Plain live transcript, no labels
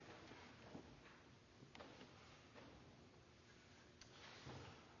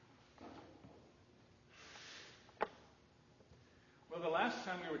Well, the last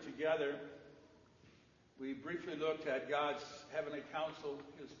time we were together, we briefly looked at God's heavenly council,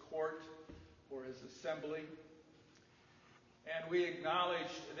 his court, or his assembly. And we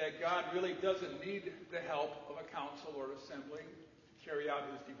acknowledged that God really doesn't need the help of a council or assembly to carry out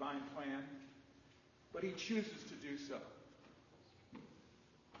his divine plan, but he chooses to do so.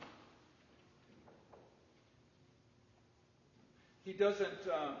 He doesn't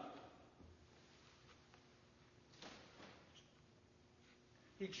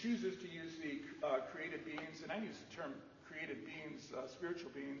he chooses to use the created beings, and I use the term created beings, spiritual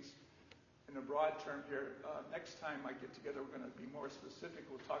beings, in a broad term here. Next time I get together, we're going to be more specific.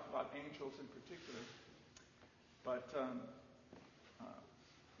 We'll talk about angels in particular. But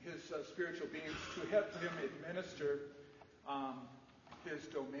his spiritual beings to help him administer his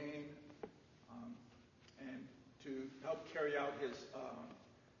domain and to help carry out his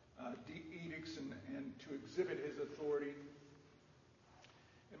edicts and to exhibit his authority.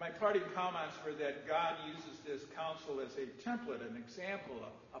 And my parting comments were that God uses this council as a template, an example,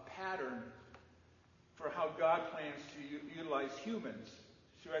 a pattern for how God plans to utilize humans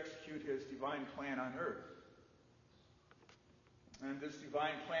to execute his divine plan on earth. And this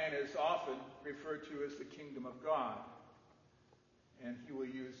divine plan is often referred to as the kingdom of God. And he will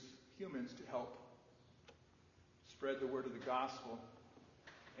use humans to help spread the word of the gospel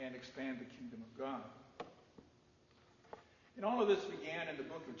and expand the kingdom of God. And all of this began in the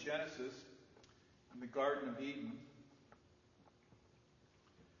book of Genesis, in the Garden of Eden.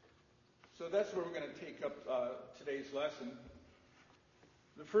 So that's where we're going to take up today's lesson.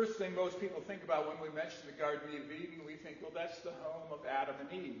 The first thing most people think about when we mention the Garden of Eden, we think, well, that's the home of Adam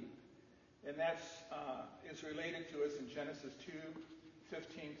and Eve. And that is related to us in Genesis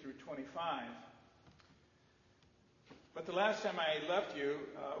 2:15 through 25. But the last time I left you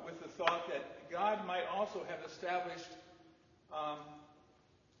with the thought that God might also have established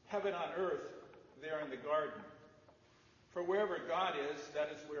heaven on earth there in the garden. For wherever God is, that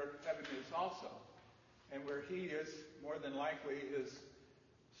is where heaven is also. And where he is, more than likely, his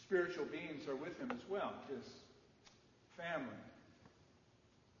spiritual beings are with him as well, his family.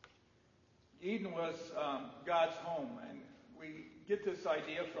 Eden was God's home, and we get this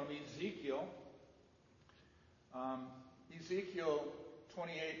idea from Ezekiel. Ezekiel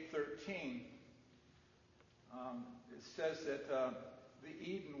 28:13. It says that the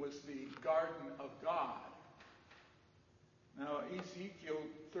Eden was the garden of God. Now, Ezekiel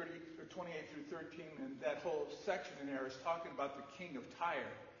 28 through 13, and that whole section in there is talking about the king of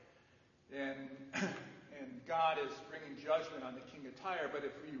Tyre. And God is bringing judgment on the king of Tyre. But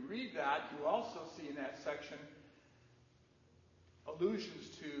if we read that, you also see in that section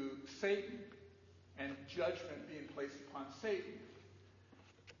allusions to Satan and judgment being placed upon Satan.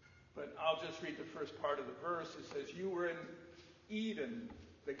 But I'll just read the first part of the verse. It says, "You were in Eden,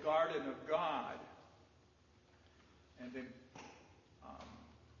 the garden of God." And then,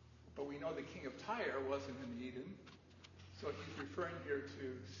 but we know the king of Tyre wasn't in Eden. So he's referring here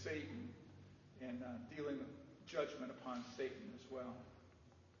to Satan and dealing judgment upon Satan as well.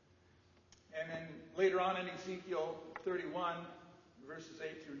 And then later on in Ezekiel 31, verses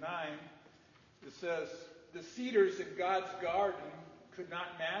 8 through 9, it says, "The cedars in God's garden could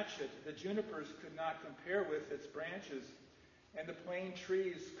not match it. The junipers could not compare with its branches, and the plane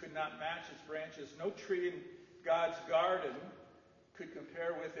trees could not match its branches. No tree in God's garden could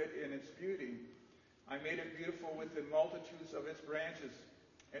compare with it in its beauty. I made it beautiful with the multitudes of its branches,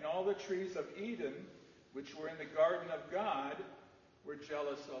 and all the trees of Eden, which were in the garden of God, were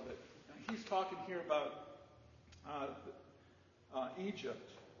jealous of it." Now, he's talking here about Egypt,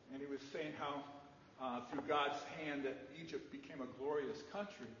 and he was saying how through God's hand that Egypt became a glorious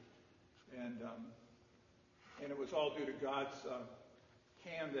country, and it was all due to God's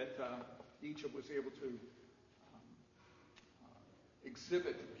hand that Egypt was able to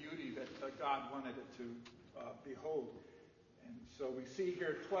exhibit the beauty that God wanted it to behold. And so we see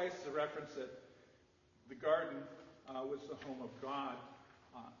here twice the reference that the garden was the home of God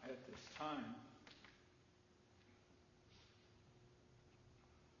at this time.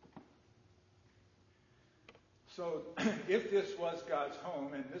 So if this was God's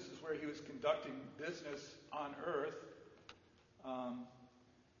home, and this is where he was conducting business on earth,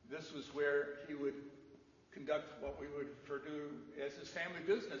 this was where he would conduct what we would refer to as his family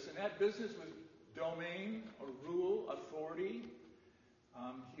business. And that business was domain or rule, authority.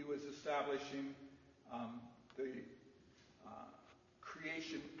 He was establishing the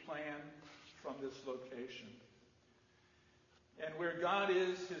creation plan from this location. And where God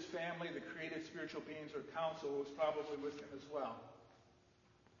is, his family, the created spiritual beings or council was probably with him as well.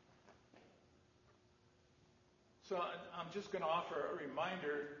 So I'm just going to offer a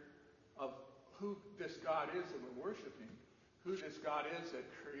reminder of who this God is that we're worshiping, who this God is that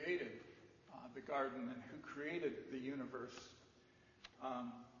created the garden and who created the universe.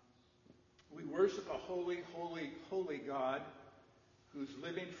 We worship a holy, holy, holy God who's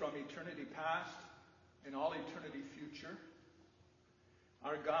living from eternity past and all eternity future.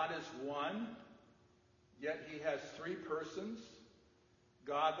 Our God is one, yet he has three persons.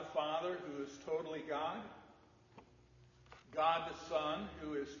 God the Father, who is totally God. God the Son,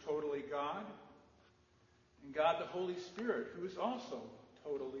 who is totally God. And God the Holy Spirit, who is also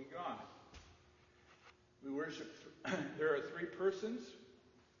totally God. We worship, there are three persons,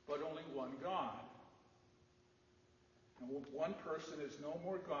 but only one God. And one person is no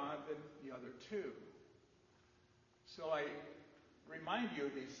more God than the other two. So I remind you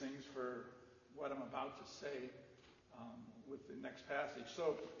of these things for what I'm about to say with the next passage.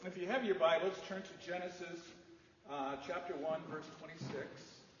 So if you have your Bibles, turn to Genesis chapter 1, verse 26.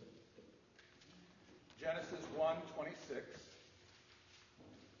 Genesis 1:26.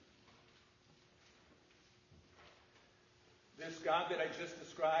 This God that I just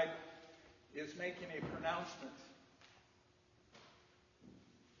described is making a pronouncement.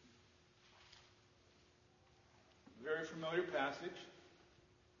 Very familiar passage.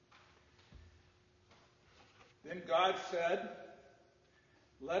 Then God said,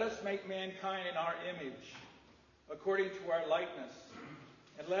 "Let us make mankind in our image, according to our likeness,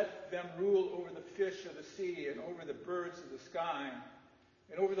 and let them rule over the fish of the sea, and over the birds of the sky,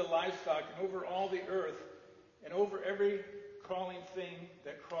 and over the livestock, and over all the earth, and over every crawling thing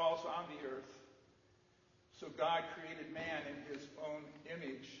that crawls on the earth." So God created man in his own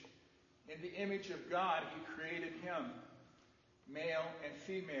image. In the image of God, he created him. Male and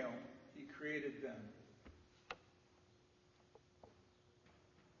female, he created them.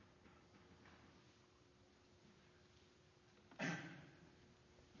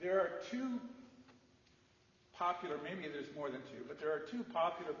 There are two popular, maybe there's more than two, but there are two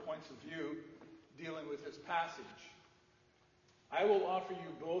popular points of view dealing with this passage. I will offer you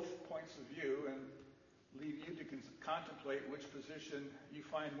both points of view and leave you to contemplate which position you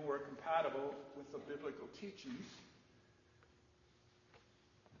find more compatible with the biblical teachings.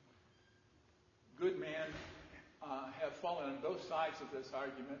 Good men have fallen on both sides of this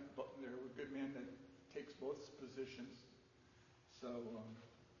argument, but there were good men that takes both positions. So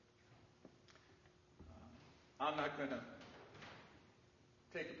I'm not going to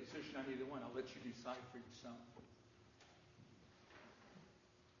take a position on either one. I'll let you decide for yourself.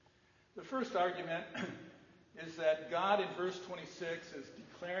 The first argument is that God in verse 26 is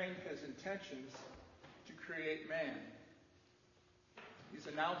declaring his intentions to create man. He's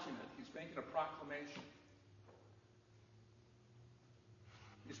announcing it. He's making a proclamation.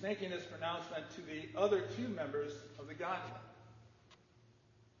 He's making this pronouncement to the other two members of the Godhead.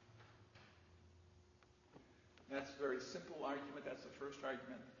 That's a very simple argument. That's the first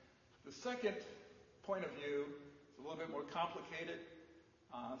argument. The second point of view is a little bit more complicated.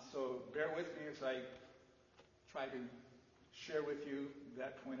 So bear with me as I try to share with you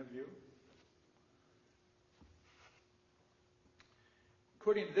that point of view.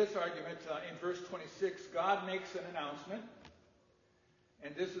 According to this argument, in verse 26, God makes an announcement.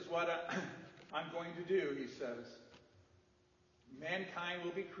 And this is what I'm going to do, he says. Mankind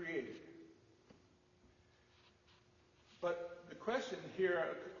will be created. But the question here,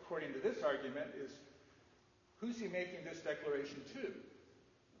 according to this argument, is who's he making this declaration to?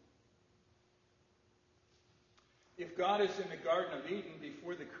 If God is in the Garden of Eden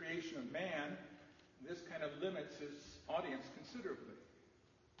before the creation of man, this kind of limits his audience considerably.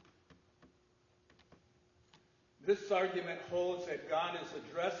 This argument holds that God is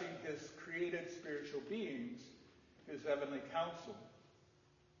addressing his created spiritual beings, his heavenly council.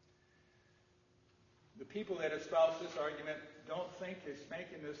 The people that espouse this argument don't think he's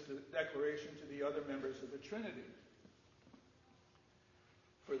making this declaration to the other members of the Trinity.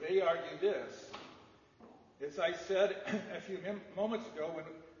 For they argue this. As I said a few moments ago, when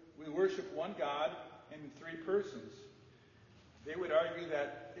we worship one God in three persons, they would argue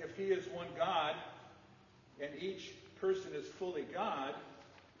that if he is one God and each person is fully God,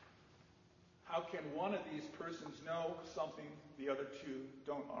 how can one of these persons know something the other two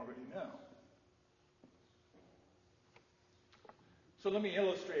don't already know? So let me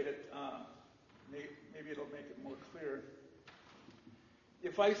illustrate it. Maybe it'll make it more clear.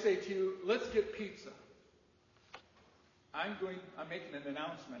 If I say to you, let's get pizza, I'm making an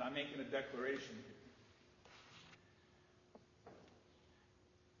announcement. I'm making a declaration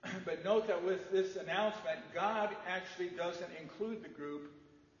here. But note that with this announcement, God actually doesn't include the group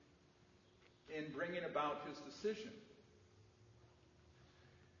in bringing about his decision.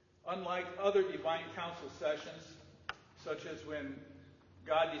 Unlike other divine council sessions, such as when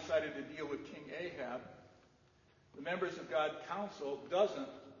God decided to deal with King Ahab, the members of God's council doesn't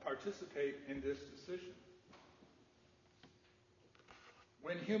participate in this decision.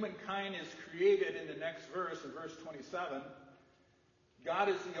 When humankind is created in the next verse, in verse 27, God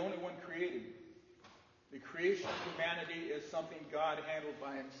is the only one creating. The creation of humanity is something God handled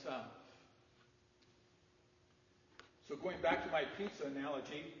by himself. So going back to my pizza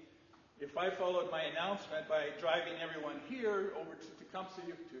analogy, if I followed my announcement by driving everyone here over to Tecumseh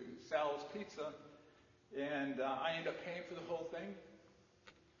to Sal's Pizza, and I end up paying for the whole thing,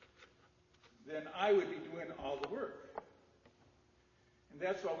 then I would be doing all the work. And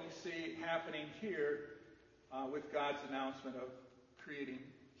that's what we see happening here with God's announcement of creating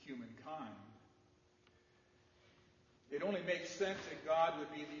humankind. It only makes sense that God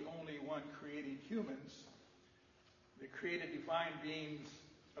would be the only one creating humans. The created divine beings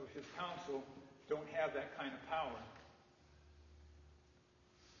of his council don't have that kind of power.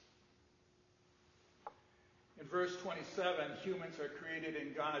 In verse 27, humans are created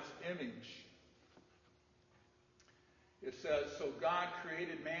in God's image. It says, so God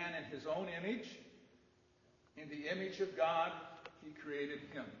created man in his own image. In the image of God, he created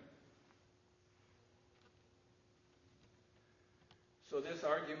him. So this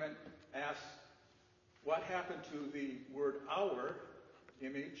argument asks, what happened to the word our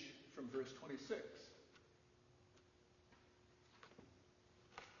image from verse 26?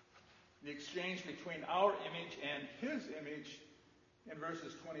 The exchange between our image and his image in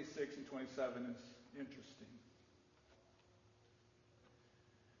verses 26 and 27 is interesting.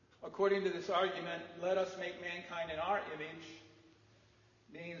 According to this argument, let us make mankind in our image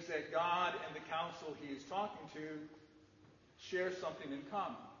means that God and the council he is talking to share something in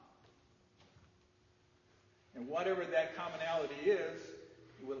common. And whatever that commonality is,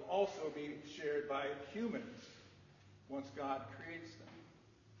 it will also be shared by humans once God creates them.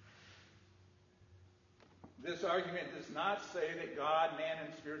 This argument does not say that God, man,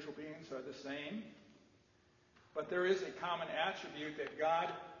 and spiritual beings are the same, but there is a common attribute that God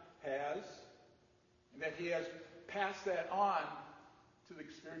has, and that he has passed that on to the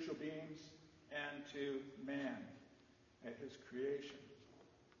spiritual beings and to man at his creation.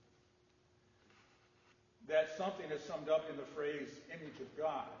 That something is summed up in the phrase image of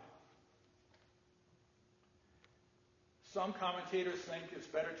God. Some commentators think it's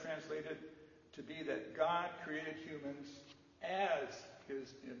better translated to be that God created humans as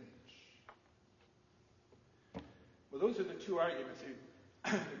his image. Well, those are the two arguments.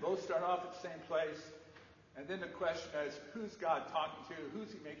 They both start off at the same place, and then the question is, who's God talking to?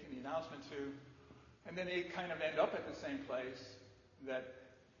 Who's he making the announcement to? And then they kind of end up at the same place, that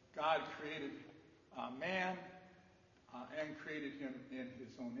God created man and created him in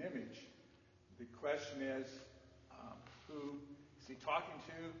his own image. The question is, who is he talking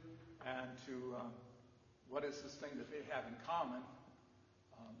to, and to what is this thing that they have in common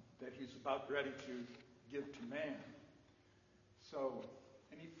that he's about ready to give to man? So,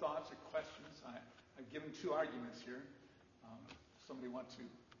 any thoughts or questions? I've given two arguments here. Somebody want to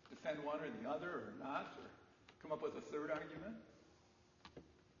defend one or the other, or not, or come up with a third argument?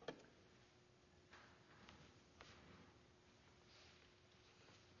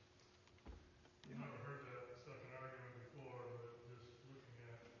 I've never heard that second argument before, but just looking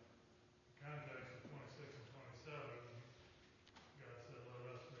at the context of 26 and 27, God said,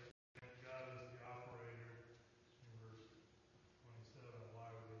 let us make man. God is the operator. In verse 27, why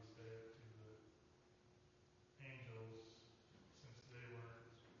would he say it to the angels since they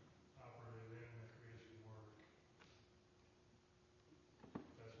weren't operated in the creation work?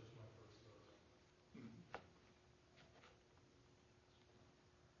 That's just my first thought.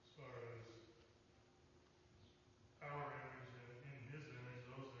 As far as our image and in his image,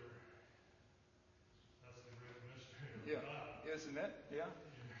 that's the great mystery of the Bible. Isn't it? Yeah.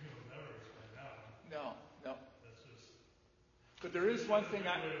 You'll never explain that one. No. That's just. But there is one thing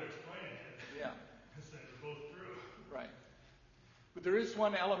way to explain it. Yeah. Is that they're both true. Right. But there is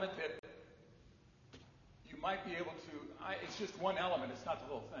one element that you might be able to, it's just one element, it's not the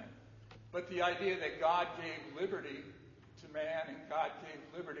whole thing. But the idea that God gave liberty to man and God gave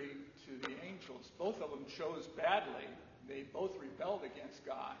liberty to the angels, both of them chose badly. They both rebelled against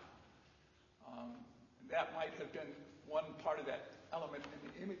God. That might have been one part of that element in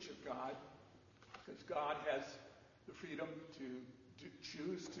the image of God, because God has the freedom to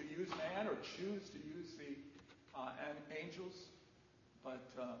choose to use man or choose to use the angels, but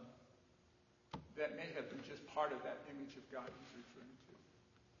that may have been just part of that image of God he's referring to.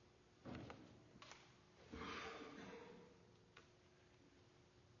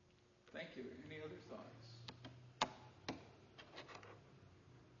 Thank you. Any other thoughts?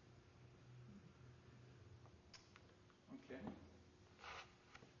 Okay.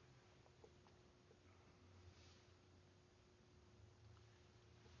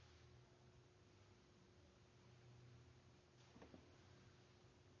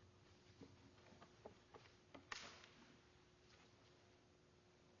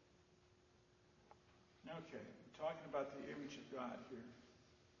 Okay, we're talking about the image of God here.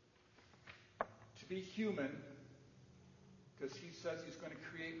 To be human, because he says he's going to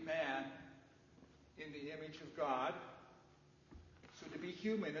create man in the image of God. So to be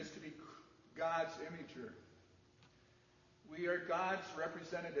human is to be God's imager. We are God's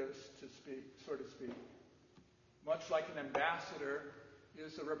representatives, so to speak. Much like an ambassador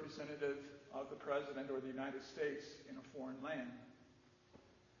is a representative of the president or the United States in a foreign land.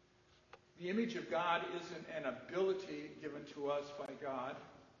 The image of God isn't an ability given to us by God.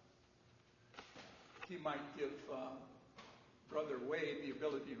 He might give Brother Wade the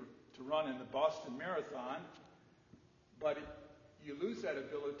ability to run in the Boston Marathon, but you lose that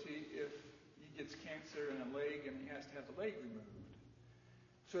ability if he gets cancer in a leg and he has to have the leg removed.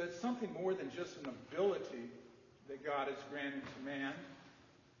 So it's something more than just an ability that God has granted to man.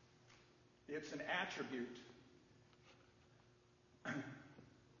 It's an attribute.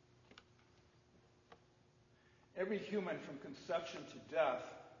 Every human from conception to death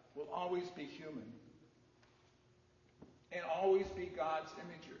will always be human and always be God's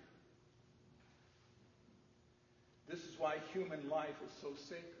imager. This is why human life is so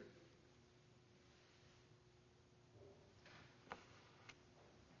sacred.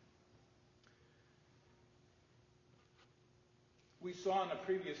 We saw in a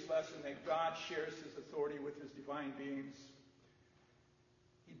previous lesson that God shares his authority with his divine beings.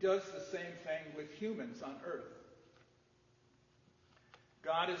 He does the same thing with humans on earth.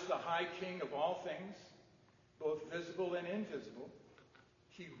 God is the high king of all things, both visible and invisible.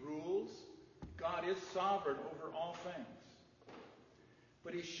 He rules. God is sovereign over all things.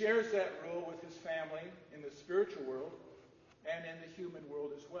 But he shares that rule with his family in the spiritual world and in the human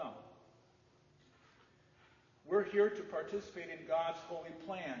world as well. We're here to participate in God's holy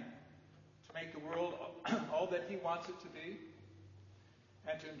plan to make the world all that he wants it to be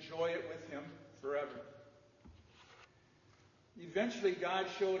and to enjoy it with him forever. Eventually, God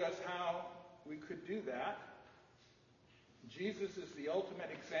showed us how we could do that. Jesus is the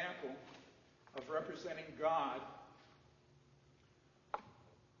ultimate example of representing God.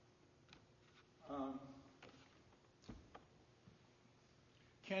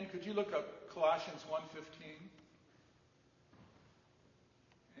 Ken, could you look up Colossians 1:15?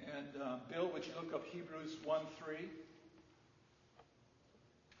 And Bill, would you look up Hebrews 1:3?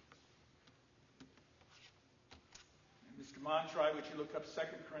 And Mr. Montry, would you look up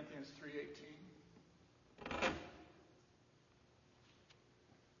 2 Corinthians 3:18?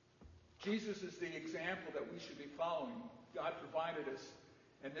 Jesus is the example that we should be following. God provided us,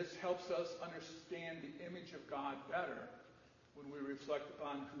 and this helps us understand the image of God better when we reflect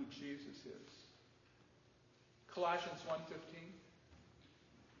upon who Jesus is. Colossians 1:15.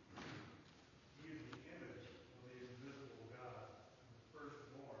 He is the image of the invisible God, the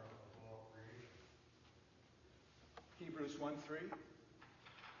firstborn of all creation. Hebrews 1:3.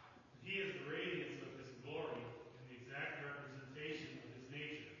 He is the radiance of his glory and the exact representation of his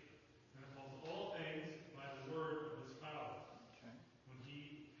nature, and upholds all things by the word of his power. Okay. When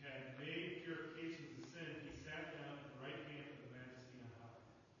he had made purification of sin, he sat down at the right hand of the Majesty on high.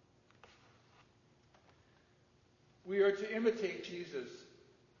 We are to imitate Jesus.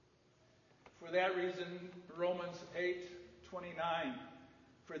 For that reason, Romans 8:29.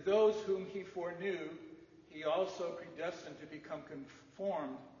 For those whom he foreknew, he also predestined to become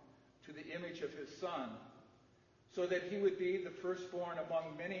conformed to the image of his Son, so that he would be the firstborn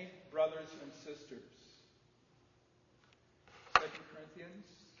among many brothers and sisters. 2 Corinthians.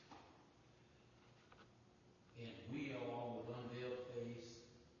 And we all with unveiled face,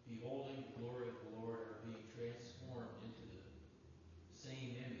 beholding the glory of the Lord, are being transformed into the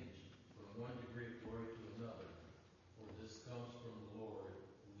same image from one degree of glory to another. For this comes from the Lord,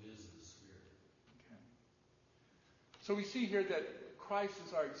 who is the Spirit. Okay. So we see here that Christ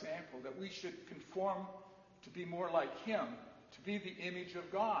is our example, that we should conform to be more like him, to be the image of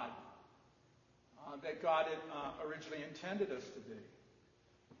God that God had originally intended us to be.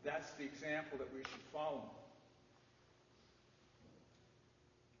 That's the example that we should follow.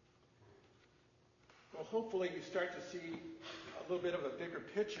 Well, hopefully you start to see a little bit of a bigger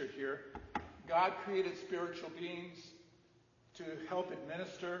picture here. God created spiritual beings to help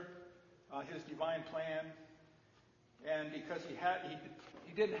administer his divine plan. And because he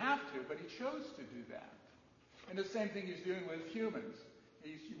He didn't have to, but he chose to do that. And the same thing he's doing with humans.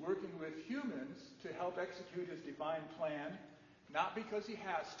 He's working with humans to help execute his divine plan, not because he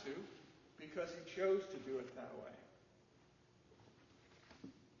has to, because he chose to do it that way.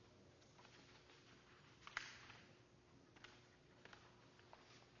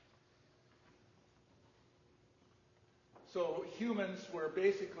 So humans were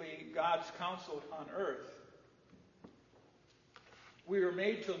basically God's counsel on earth. We were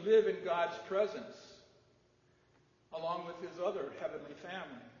made to live in God's presence, along with his other heavenly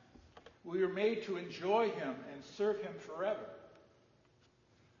family. We were made to enjoy him and serve him forever.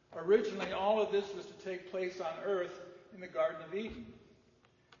 Originally, all of this was to take place on earth in the Garden of Eden.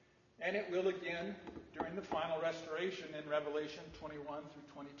 And it will again during the final restoration in Revelation 21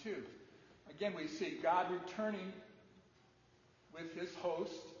 through 22. Again, we see God returning with his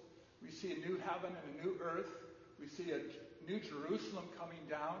host. We see a new heaven and a new earth. We see a new Jerusalem coming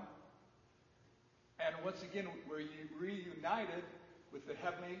down. And once again, we're reunited with the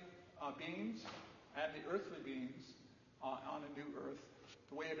heavenly beings and the earthly beings on a new earth,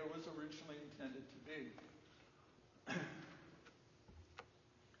 the way it was originally intended to be.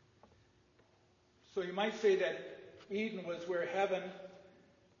 So you might say that Eden was where heaven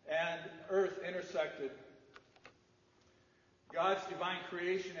and earth intersected. God's divine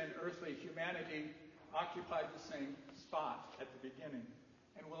creation and earthly humanity occupied the same spot at the beginning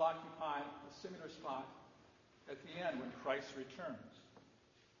and will occupy a similar spot at the end when Christ returns.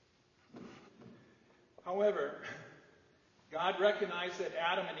 However, God recognized that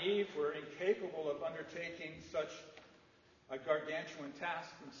Adam and Eve were incapable of undertaking such a gargantuan task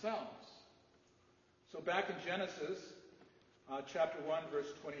themselves. So back in Genesis chapter 1, verse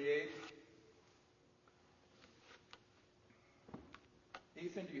 28,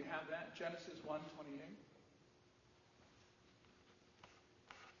 Ethan, do you have that? Genesis 1:28.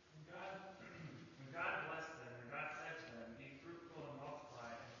 When God blessed them, and God said to them, "Be fruitful and multiply,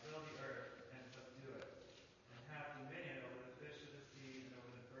 and fill the earth, and subdue it, and have dominion over the fish of the sea, and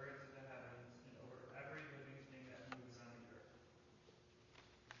over the birds of the heavens, and over every living thing that moves on the earth."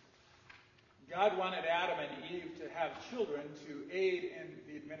 God wanted Adam and Eve to have children to aid in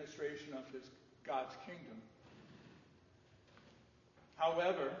the administration of God's kingdom.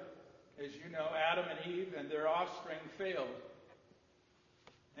 However, as you know, Adam and Eve and their offspring failed,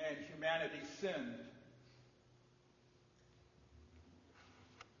 and humanity sinned.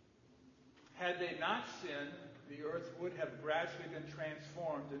 Had they not sinned, the earth would have gradually been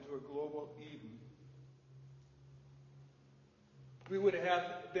transformed into a global Eden. We would have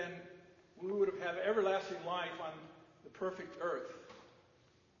had everlasting life on the perfect earth,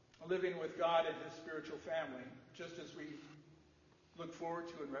 living with God and his spiritual family, just as we look forward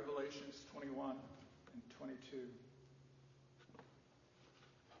to in Revelations 21 and 22.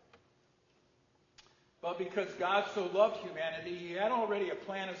 But because God so loved humanity, he had already a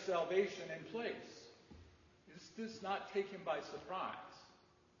plan of salvation in place. This does not take him by surprise.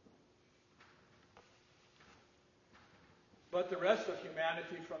 But the rest of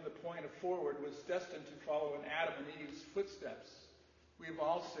humanity from the point of forward was destined to follow in Adam and Eve's footsteps. We have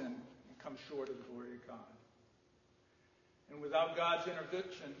all sinned and come short of the glory of God. And without God's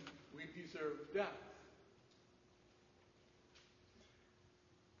intervention, we deserve death.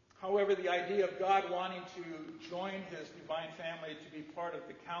 However, the idea of God wanting to join his divine family to be part of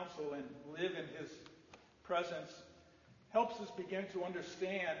the council and live in his presence helps us begin to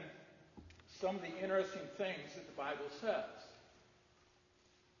understand some of the interesting things that the Bible says.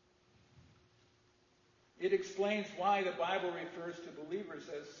 It explains why the Bible refers to believers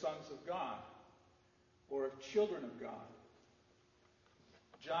as sons of God or of children of God.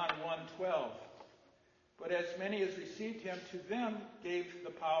 John 1:12. But as many as received him, to them gave the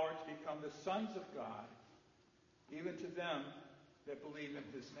power to become the sons of God, even to them that believe in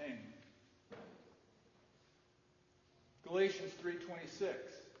his name. Galatians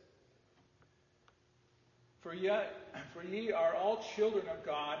 3:26. For ye are all children of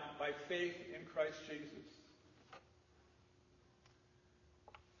God by faith in Christ Jesus.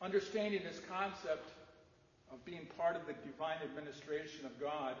 Understanding this concept of being part of the divine administration of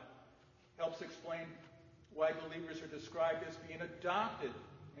God helps explain why believers are described as being adopted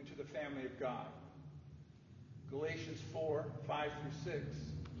into the family of God. Galatians 4:5-6.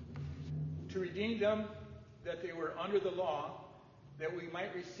 To redeem them that they were under the law, that we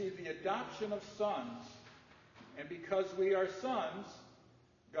might receive the adoption of sons. And because we are sons,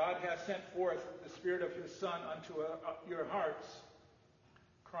 God hath sent forth the Spirit of his Son unto your hearts,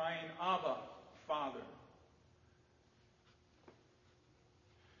 crying, Abba, Father.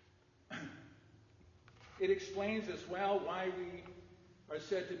 It explains as well why we are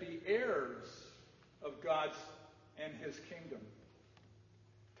said to be heirs of God's and his kingdom.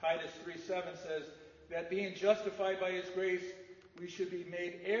 Titus 3:7 says that being justified by his grace, we should be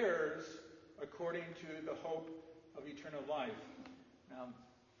made heirs according to the hope of eternal life. Now,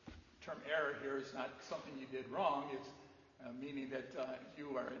 the term heir here is not something you did wrong. It's meaning that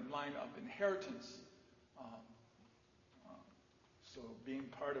you are in line of inheritance. So being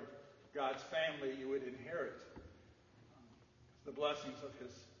part of God's family, you would inherit the blessings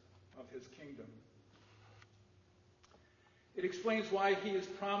of his kingdom. It explains why he has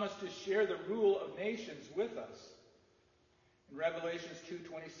promised to share the rule of nations with us. In Revelations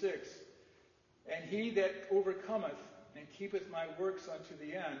 2:26, and he that overcometh and keepeth my works unto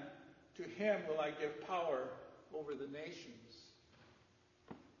the end, to him will I give power over the nations.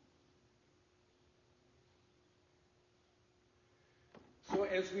 So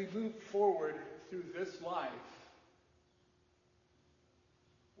as we move forward through this life,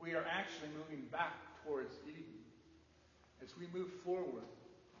 we are actually moving back towards Eden. As we move forward,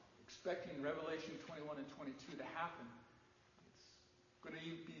 expecting Revelation 21 and 22 to happen, it's going to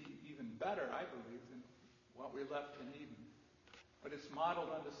be even better, I believe, than what we left in Eden. But it's modeled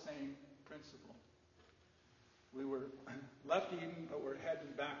on the same principle. We were left Eden, but we're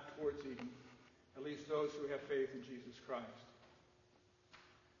heading back towards Eden, at least those who have faith in Jesus Christ.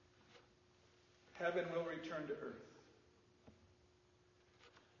 Heaven will return to earth.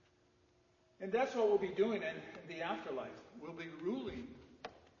 And that's what we'll be doing in the afterlife. We'll be ruling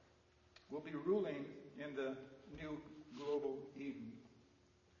in the new global Eden.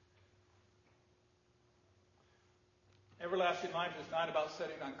 Everlasting life is not about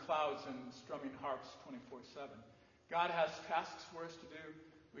sitting on clouds and strumming harps 24/7. God has tasks for us to do.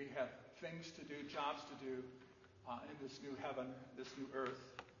 We have things to do, jobs to do in this new heaven, this new earth,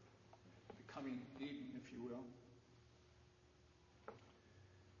 becoming Eden, if you will.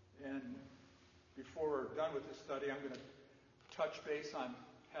 And before we're done with this study, I'm going to touch base on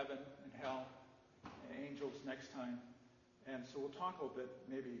heaven and hell and angels next time. And so we'll talk a little bit,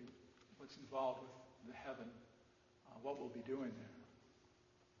 maybe what's involved with the heaven, what we'll be doing there.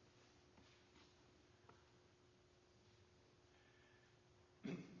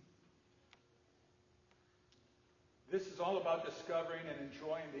 This is all about discovering and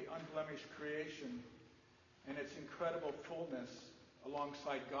enjoying the unblemished creation and its incredible fullness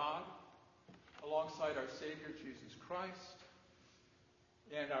alongside God, alongside our Savior Jesus Christ,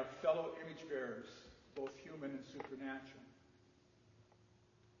 and our fellow image bearers, both human and supernatural.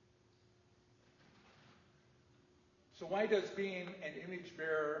 So why does being an image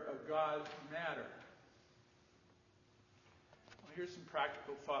bearer of God matter? Well, here's some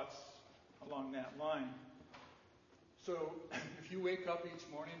practical thoughts along that line. So if you wake up each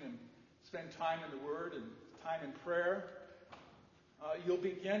morning and spend time in the Word and time in prayer, you'll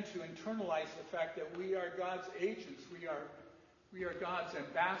begin to internalize the fact that we are God's agents. We are God's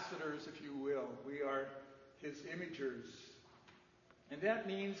ambassadors, if you will. We are his imagers. And that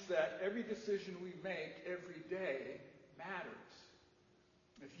means that every decision we make every day matters.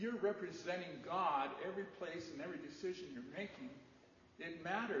 If you're representing God every place and every decision you're making, it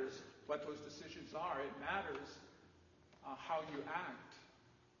matters what those decisions are. It matters how you act,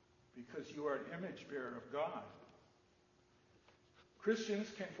 because you are an image bearer of God.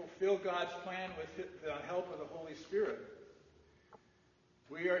 Christians can fulfill God's plan with the help of the Holy Spirit.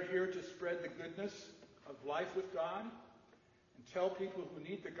 We are here to spread the goodness of life with God and tell people who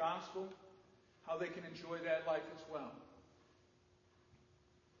need the gospel how they can enjoy that life as well.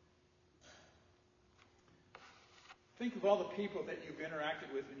 Think of all the people that you've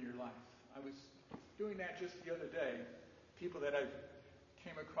interacted with in your life. I was doing that just the other day. People that I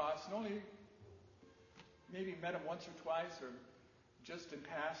came across and only maybe met them once or twice or just in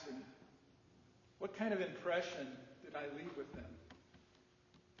passing. What kind of impression did I leave with them?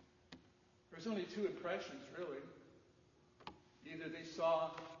 There's only two impressions, really. Either they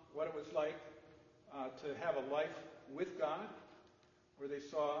saw what it was like to have a life with God, or they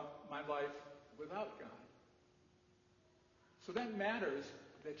saw my life without God. So that matters,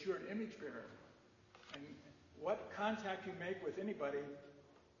 that you're an image bearer. And what contact you make with anybody,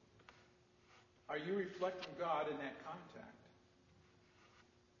 are you reflecting God in that contact?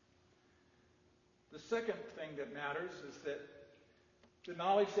 The second thing that matters is that the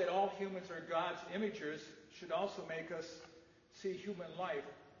knowledge that all humans are God's imagers should also make us see human life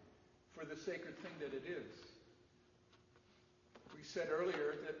for the sacred thing that it is. We said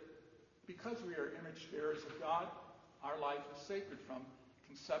earlier that because we are image bearers of God, our life is sacred from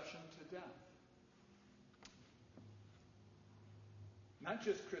conception to death. Not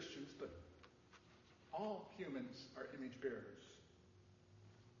just Christians, but all humans are image bearers.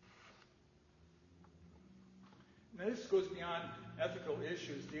 Now, this goes beyond ethical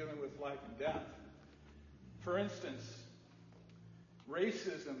issues dealing with life and death. For instance,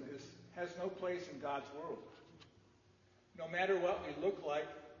 racism has no place in God's world. No matter what we look like,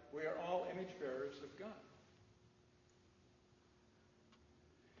 we are all image bearers of God.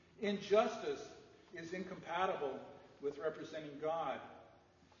 Injustice is incompatible with representing God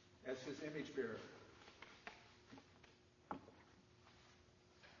as his image bearer.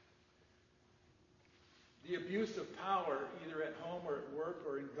 The abuse of power, either at home or at work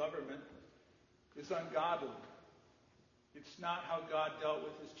or in government, is ungodly. It's not how God dealt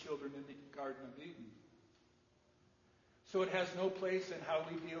with his children in the Garden of Eden. So it has no place in how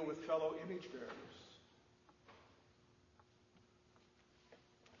we deal with fellow image bearers.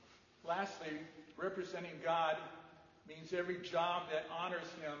 Lastly, representing God means every job that honors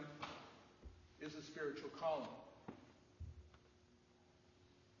him is a spiritual calling.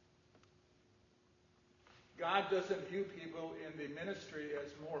 God doesn't view people in the ministry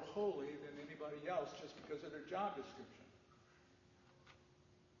as more holy than anybody else just because of their job description.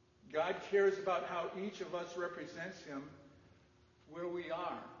 God cares about how each of us represents him where we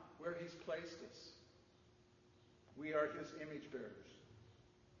are, where he's placed us. We are his image bearers.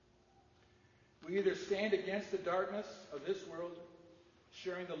 We either stand against the darkness of this world,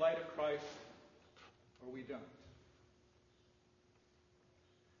 sharing the light of Christ, or we don't.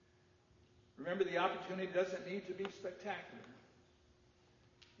 Remember, the opportunity doesn't need to be spectacular.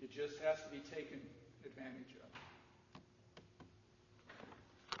 It just has to be taken advantage of.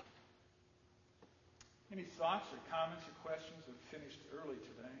 Any thoughts or comments or questions? We've finished early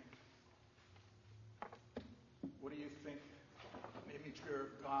today. What do you think an image bearer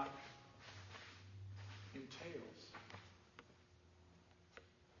of God entails?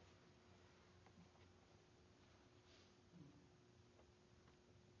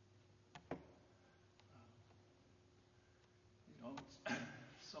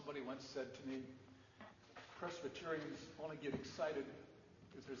 Somebody once said to me, Presbyterians only get excited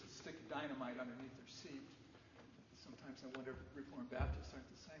because there's a stick of dynamite underneath their seat. Sometimes I wonder if Reformed Baptists aren't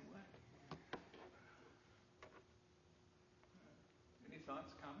the same way. Any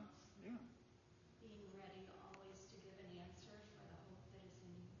thoughts, comments? Yeah. Being ready always to give an answer for the hope that is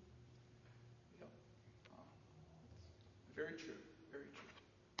in you. Yep. Very true. Very true.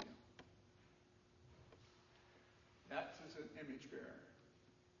 Yeah. That is an image bearer.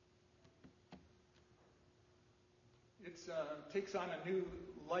 It takes on a new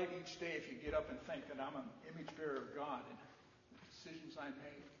light each day if you get up and think that I'm an image bearer of God, and the decisions I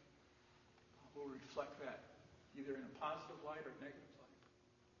make will reflect that, either in a positive light or negative light.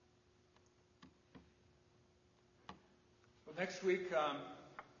 Well, next week,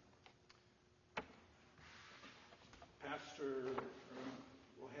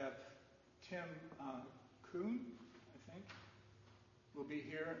 we'll have Tim Kuhn, I think, will be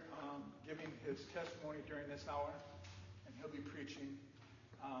here giving his testimony during this hour. And he'll be preaching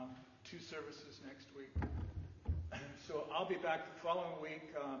 2 services next week. So I'll be back the following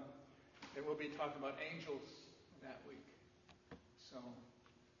week, and we'll be talking about angels that week. So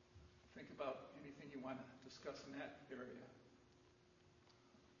think about anything you want to discuss in that area.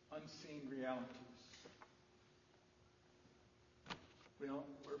 Unseen realities. Well,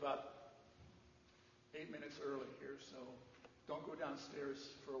 we're about 8 minutes early here, so don't go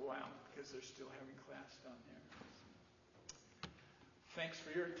downstairs for a while because they're still having class down there. Thanks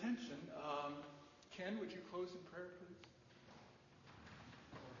for your attention. Ken, would you close in prayer, please?